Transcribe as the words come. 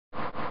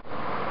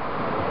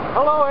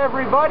Hello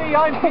everybody,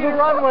 I'm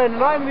Peter Unwin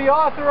and I'm the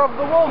author of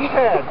The Wolf's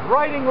Head,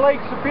 Writing Lake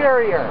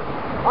Superior.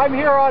 I'm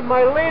here on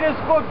my latest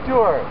book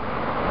tour.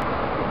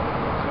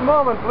 Just a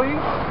moment please.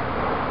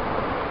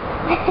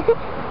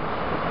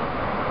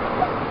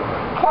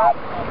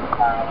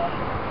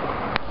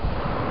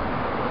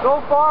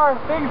 So far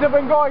things have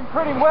been going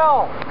pretty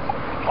well.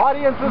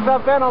 Audiences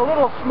have been a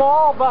little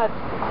small, but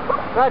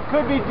that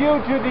could be due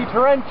to the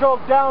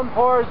torrential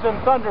downpours and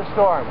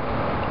thunderstorms.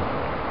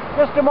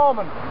 Just a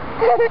moment.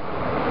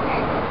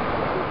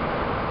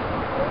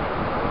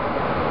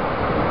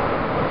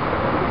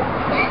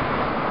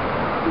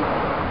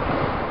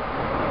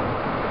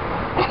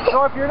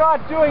 So if you're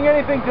not doing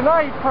anything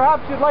tonight,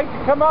 perhaps you'd like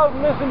to come out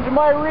and listen to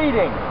my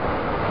reading.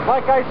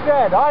 Like I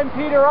said, I'm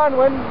Peter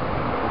Unwin.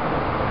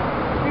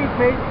 Excuse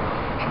me.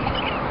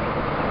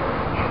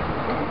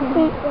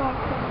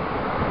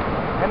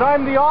 And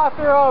I'm the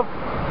author of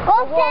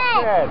The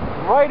Wolf's Head,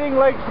 Writing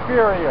Lake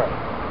Superior.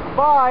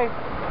 Bye.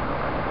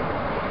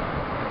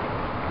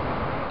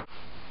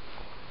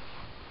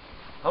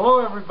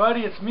 Hello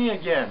everybody, it's me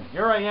again.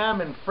 Here I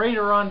am in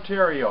Frater,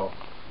 Ontario.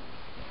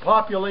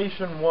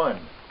 Population 1.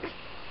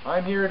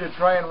 I'm here to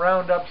try and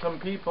round up some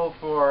people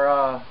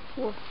for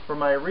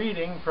my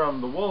reading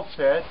from The Wolf's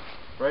Head,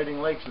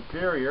 Writing Lake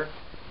Superior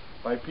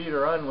by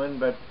Peter Unwin,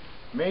 but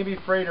maybe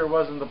Frater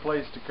wasn't the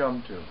place to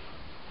come to.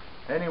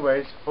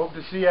 Anyways, hope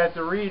to see you at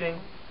the reading.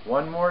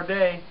 One more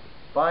day.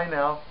 Bye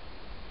now.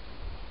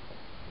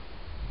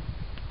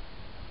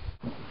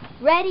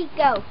 Ready,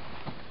 go.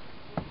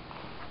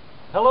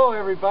 Hello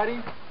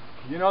everybody.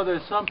 You know,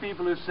 there's some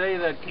people who say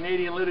that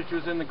Canadian literature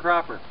is in the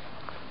crapper,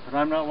 but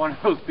I'm not one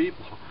of those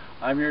people.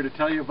 I'm here to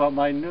tell you about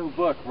my new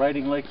book,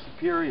 Writing Lake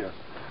Superior,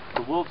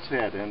 The Wolf's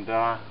Head, and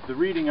the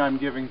reading I'm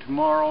giving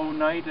tomorrow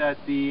night at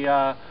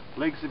the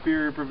Lake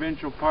Superior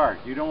Provincial Park.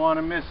 You don't want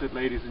to miss it,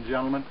 ladies and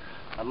gentlemen.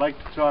 I'd like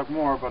to talk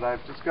more, but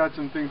I've just got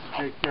some things to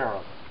take care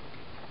of.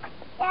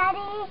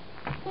 Daddy,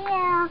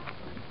 yeah.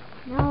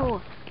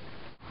 No.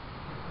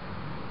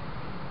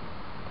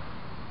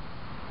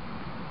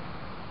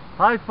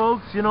 Hi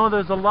folks, you know,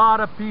 there's a lot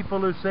of people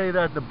who say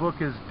that the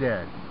book is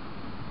dead.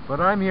 But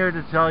I'm here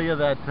to tell you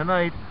that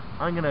tonight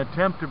I'm going to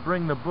attempt to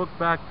bring the book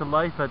back to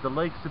life at the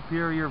Lake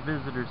Superior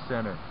Visitor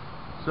Center.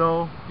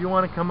 So, if you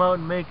want to come out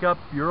and make up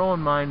your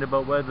own mind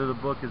about whether the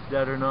book is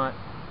dead or not,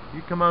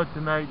 you come out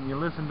tonight and you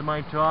listen to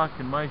my talk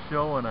and my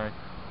show, and I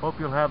hope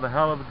you'll have a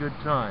hell of a good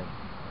time.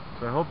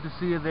 So I hope to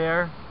see you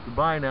there.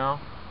 Goodbye now.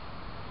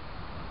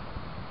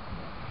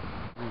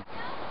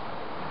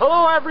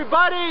 Hello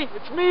everybody,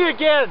 it's me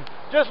again.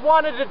 Just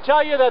wanted to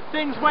tell you that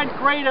things went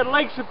great at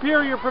Lake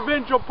Superior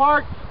Provincial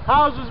Park.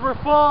 Houses were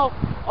full,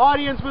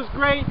 audience was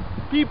great,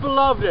 people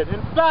loved it.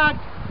 In fact,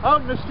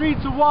 out in the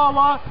streets of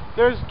Wawa,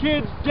 there's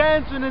kids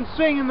dancing and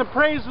singing the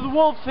praise of the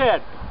Wolf's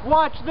Head.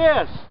 Watch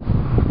this.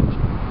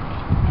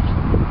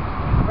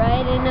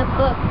 Writing a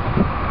book.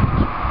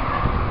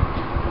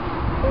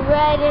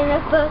 Writing a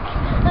book.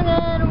 I'm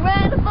gonna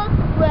write a book.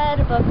 Write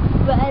a book.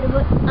 Write a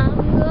book. I'm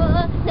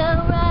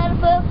gonna write a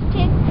book.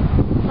 Tick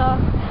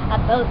tock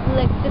about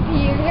Lake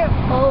Superior.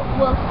 Old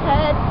Wolf's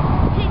Head.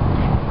 Tick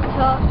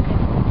tock.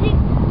 Tick.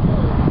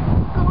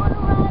 Gonna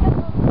write a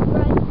book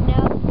right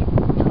now.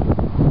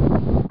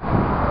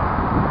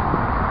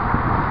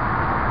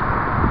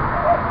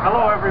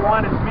 Hello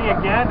everyone, it's me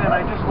again, and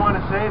I just want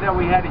to say that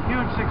we had a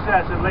huge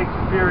success at Lake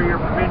Superior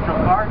Provincial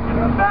Park.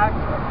 In fact,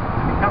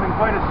 I'm becoming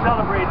quite a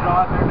celebrated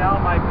author now.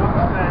 My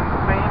books and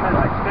fame has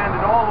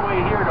extended all the way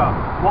here to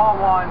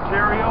Wawa,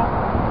 Ontario,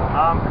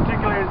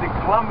 particularly the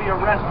Columbia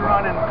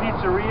Restaurant and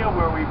Pizzeria,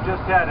 where we've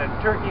just had a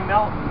turkey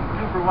melt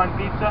and 2-for-1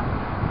 pizza.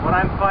 What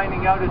I'm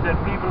finding out is that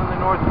people in the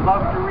north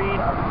love to read.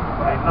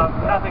 They love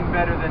nothing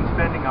better than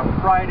spending a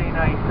Friday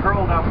night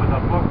curled up with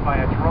a book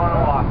by a Toronto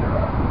author.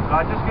 So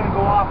I'm just going to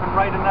go off and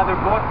write another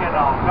book, and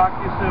I'll talk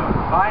to you soon.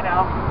 Bye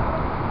now.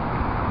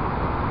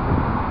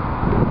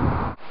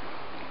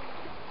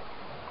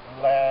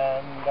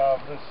 Land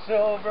of the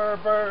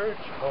silver birch,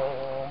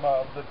 home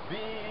of the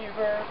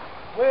beaver,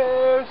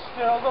 where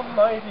still the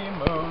mighty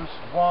moose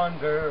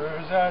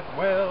wanders at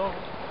will.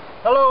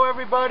 Hello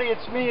everybody,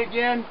 it's me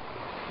again.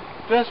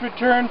 Just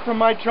returned from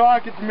my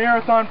talk at the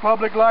Marathon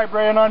Public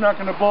Library, and I'm not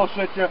going to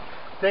bullshit you.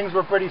 Things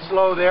were pretty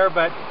slow there,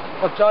 but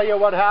I'll tell you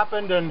what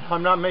happened, and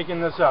I'm not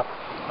making this up.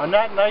 On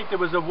that night, there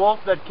was a wolf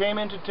that came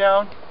into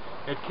town.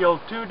 It killed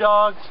 2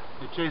 dogs.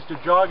 It chased a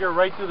jogger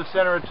right through the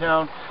center of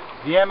town.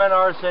 The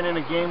MNR sent in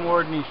a game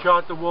warden. He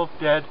shot the wolf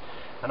dead.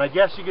 And I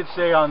guess you could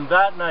say on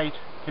that night,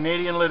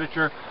 Canadian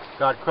literature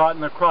got caught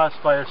in the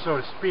crossfire, so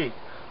to speak.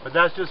 But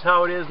that's just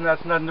how it is, and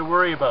that's nothing to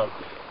worry about.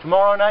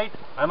 Tomorrow night,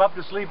 I'm up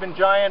to Sleeping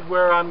Giant,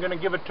 where I'm going to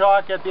give a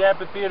talk at the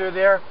amphitheater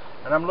there,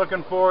 and I'm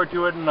looking forward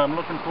to it, and I'm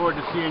looking forward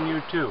to seeing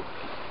you too.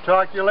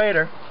 Talk to you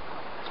later.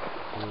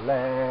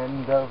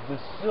 Land of the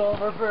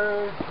silver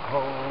birds,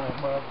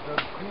 home of the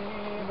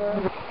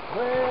beaver,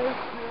 where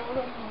still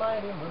the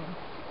mighty moose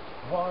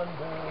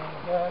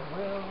wanders at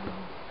will.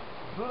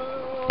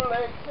 Blue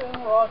lakes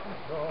and rocky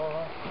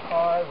shore,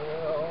 I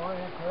will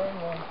return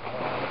once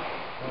more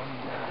from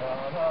the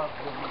dawn of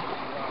the